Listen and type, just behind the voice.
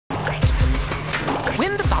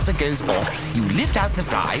buzzer goes off, you lift out the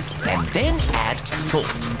fries and then add salt.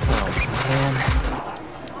 Oh, man.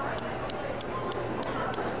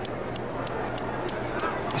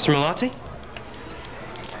 Mr. Malazzi?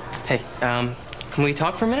 Hey, can we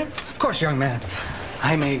talk for a minute? Of course, young man.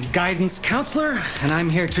 I'm a guidance counselor, and I'm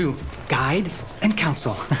here to guide and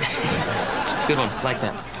counsel. Good one. Like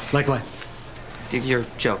that. Like what? Your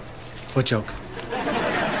joke. What joke?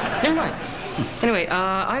 Never mind. Anyway,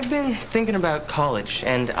 I've been thinking about college,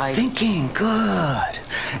 and I... Thinking, good.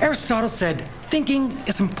 Aristotle said thinking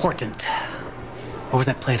is important. Or was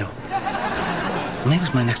that Plato? Maybe it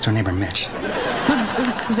was my next-door neighbor, Mitch. No,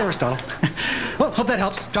 it was Aristotle. Well, hope that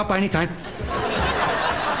helps. Drop by anytime.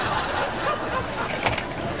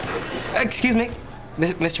 Excuse me,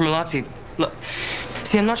 Mr. Malazzi. Look,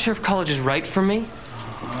 see, I'm not sure if college is right for me.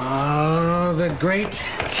 Oh, the great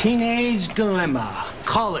teenage dilemma.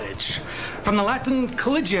 College. From the Latin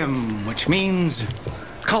collegium, which means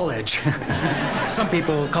college. Some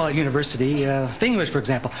people call it university. The English, for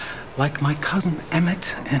example. Like my cousin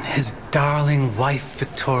Emmett and his darling wife,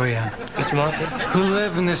 Victoria. Mr. Malazzi? Who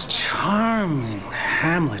live in this charming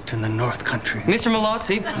hamlet in the North Country. Mr.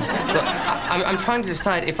 Malazzi, look, I'm trying to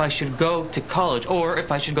decide if I should go to college or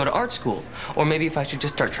if I should go to art school. Or maybe if I should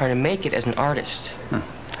just start trying to make it as an artist.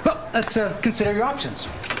 Well, let's consider your options.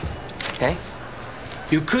 Okay.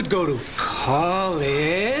 You could go to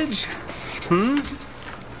college,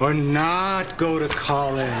 or not go to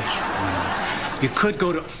college. You could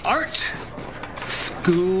go to art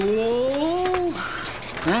school,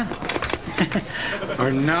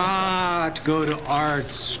 or not go to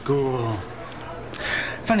art school.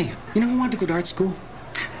 Funny, you know who wanted to go to art school?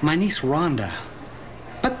 My niece Rhonda.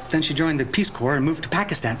 But then she joined the Peace Corps and moved to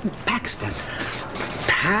Pakistan. Ooh, Pakistan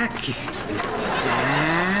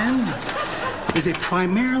is a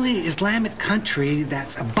primarily Islamic country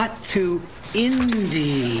that's a butt to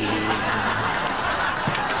India.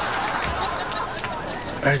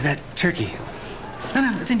 Or is that Turkey?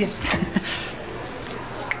 No, it's India.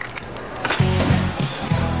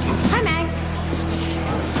 Hi, Mags.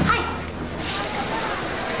 Hi.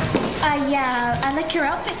 I like your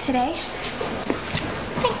outfit today.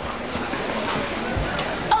 Thanks.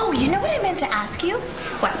 Oh, you know what I meant to ask you?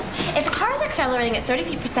 Well, if a car is accelerating at 30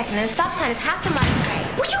 feet per second and the stop sign is half a mile away,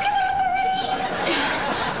 would you give it up already?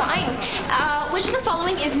 Fine. Which of the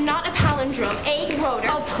following is not a palindrome? A, rotor.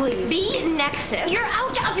 Oh, please. B, nexus. You're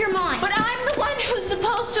out of your mind. But I'm the one who's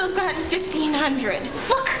supposed to have gotten 1,500.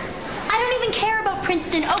 Look, I don't even care about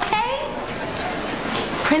Princeton, okay?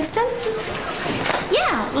 Princeton?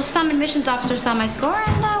 Yeah, well, some admissions officer saw my score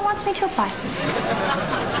and wants me to apply.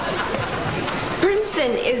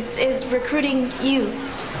 Princeton is recruiting you.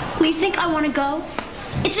 Well, you think I want to go?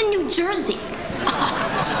 It's in New Jersey.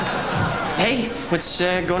 Hey, what's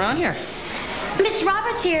going on here? Miss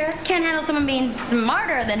Roberts here can't handle someone being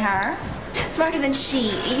smarter than her. Smarter than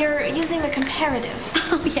she. You're using the comparative.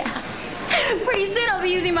 Oh, yeah. Pretty soon I'll be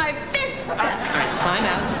using my fist. All right, time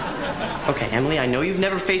out. Okay, Emily, I know you've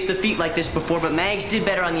never faced a feat like this before, but Mags did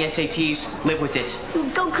better on the SATs. Live with it.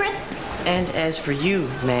 Go, Chris. And as for you,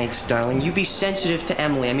 Mags, darling, you be sensitive to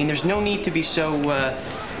Emily. I mean, there's no need to be so,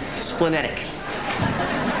 splenetic.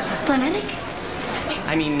 Splenetic?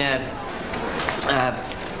 I mean,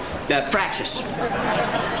 fractious.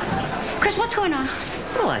 Chris, what's going on?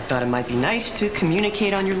 Well, I thought it might be nice to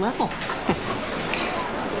communicate on your level.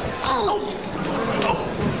 Oh.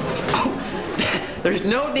 There's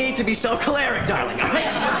no need to be so choleric, darling, all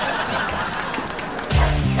right?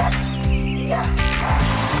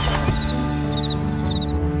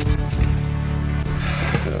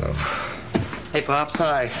 Hey, Pops.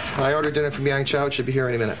 Hi. I ordered dinner from Yang Chow. It should be here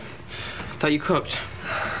any minute. I thought you cooked.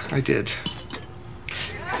 I did.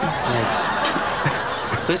 Thanks.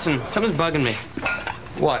 Listen, something's bugging me.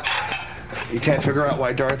 What? You can't figure out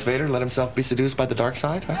why Darth Vader let himself be seduced by the dark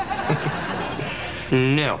side, huh?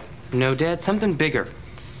 No, Dad, something bigger.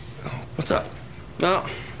 Oh, what's up? Well,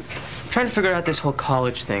 I'm trying to figure out this whole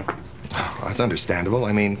college thing. Oh, that's understandable.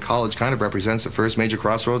 I mean, college kind of represents the first major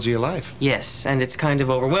crossroads of your life. Yes, and it's kind of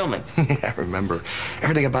overwhelming. Yeah, remember.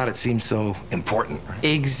 Everything about it seems so important.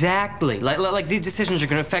 Exactly. Like these decisions are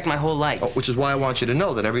going to affect my whole life. Oh, which is why I want you to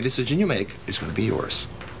know that every decision you make is going to be yours.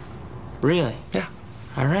 Really? Yeah.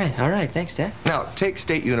 All right. Thanks, Dad. Now, take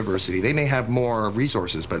State University. They may have more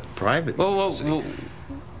resources, but private Whoa.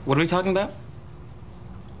 What are we talking about?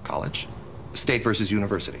 College. State versus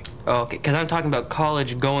university. Oh, okay, because I'm talking about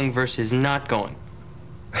college going versus not going.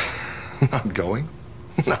 Not going?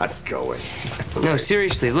 Not going. No,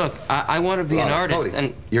 seriously, look, I want to be an artist, Cody,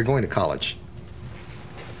 and... You're going to college.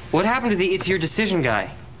 What happened to the It's Your Decision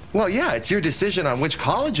guy? Well, yeah, it's your decision on which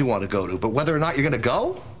college you want to go to, but whether or not you're going to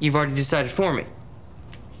go? You've already decided for me.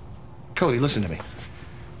 Cody, listen to me.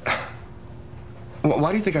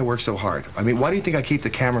 Why do you think I work so hard? I mean, why do you think I keep the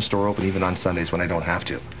camera store open even on Sundays when I don't have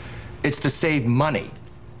to? It's to save money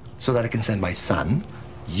so that I can send my son,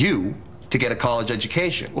 you, to get a college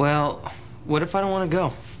education. Well, what if I don't want to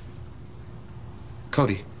go?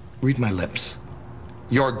 Cody, read my lips.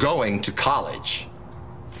 You're going to college.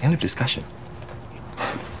 End of discussion.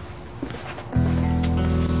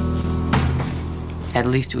 At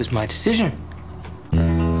least it was my decision.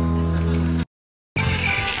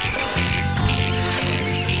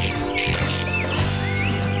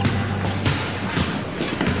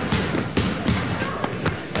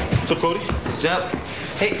 What's up, Cody? What's up?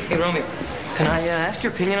 Hey, Romeo. Can I ask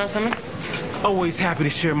your opinion on something? Always happy to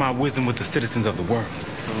share my wisdom with the citizens of the world.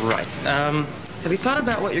 Right. Have you thought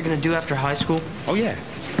about what you're going to do after high school? Oh, yeah.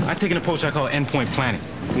 I take an approach I call endpoint planning.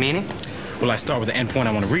 Meaning? Well, I start with the endpoint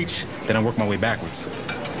I want to reach, then I work my way backwards.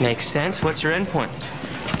 Makes sense. What's your endpoint?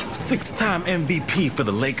 6-time MVP for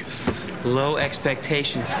the Lakers. Low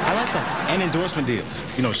expectations. I like that. And endorsement deals.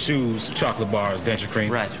 You know, shoes, chocolate bars, denture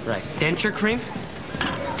cream. Right. Denture cream?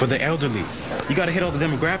 For the elderly. You got to hit all the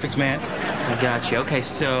demographics, man. I got you. Okay,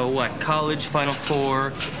 so what? College, Final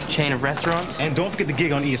Four, chain of restaurants? And don't forget the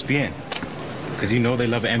gig on ESPN. Because you know they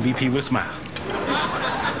love an MVP with a smile.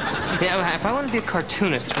 Yeah, if I want to be a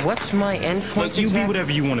cartoonist, what's my endpoint? Look, you be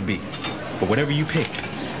whatever you want to be. But whatever you pick,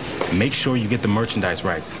 make sure you get the merchandise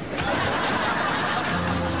rights.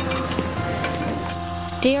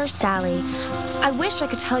 Dear Sally, I wish I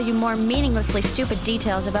could tell you more meaninglessly stupid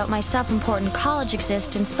details about my self-important college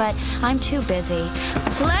existence, but I'm too busy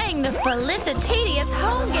playing the felicitatious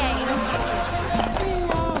home game.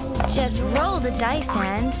 Just roll the dice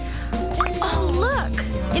and... Oh, look!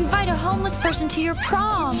 Invite a homeless person to your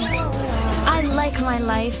prom. I like my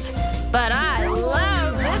life, but I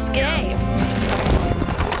love this game.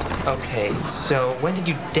 Okay, so when did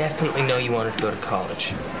you definitely know you wanted to go to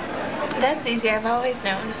college? That's easy. I've always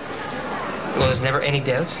known. Well, there's never any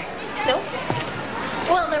doubts? Nope.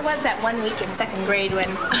 Well, there was that one week in second grade when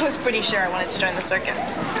I was pretty sure I wanted to join the circus.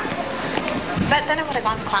 But then I would have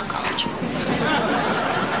gone to clown college.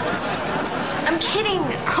 I'm kidding,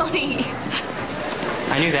 Cody.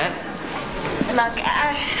 I knew that. Look,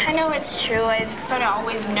 I know it's true. I've sort of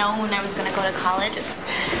always known I was going to go to college. It's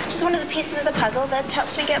just one of the pieces of the puzzle that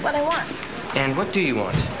helps me get what I want. And what do you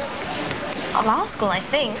want? A law school, I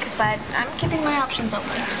think, but I'm keeping my options open.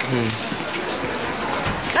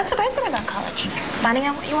 That's a great thing about college, finding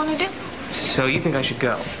out what you want to do. So you think I should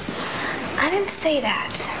go? I didn't say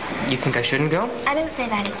that. You think I shouldn't go? I didn't say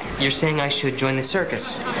that either. You're saying I should join the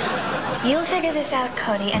circus? You'll figure this out,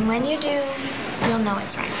 Cody, and when you do, you'll know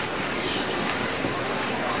it's right.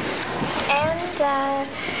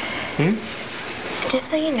 And, just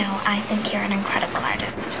so you know, I think you're an incredible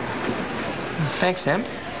artist. Thanks, Sam.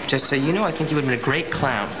 Just so you know, I think you would have been a great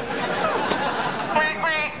clown.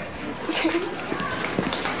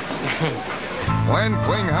 Len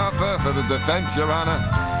Klinghoffer for the defense, Your Honor.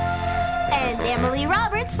 And Emily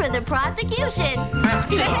Roberts for the prosecution.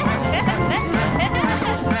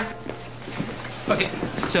 Okay,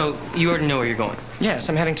 so you already know where you're going. Yes,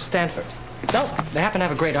 I'm heading to Stanford. No, they happen to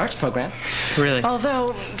have a great arts program. Really? Although,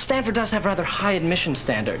 Stanford does have rather high admission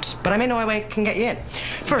standards, but I may know a way I can get you in.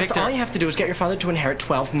 First, Victor. all you have to do is get your father to inherit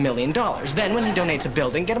 $12 million. Then, when he donates a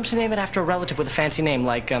building, get him to name it after a relative with a fancy name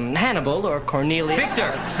like Hannibal or Cornelius.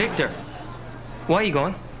 Victor! Why are you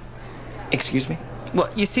going? Excuse me? Well,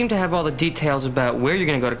 you seem to have all the details about where you're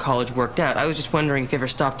going to go to college worked out. I was just wondering if you ever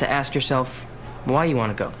stopped to ask yourself why you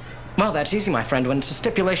want to go. Well, that's easy, my friend. When it's a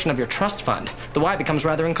stipulation of your trust fund, the why becomes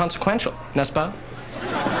rather inconsequential, n'est-ce pas?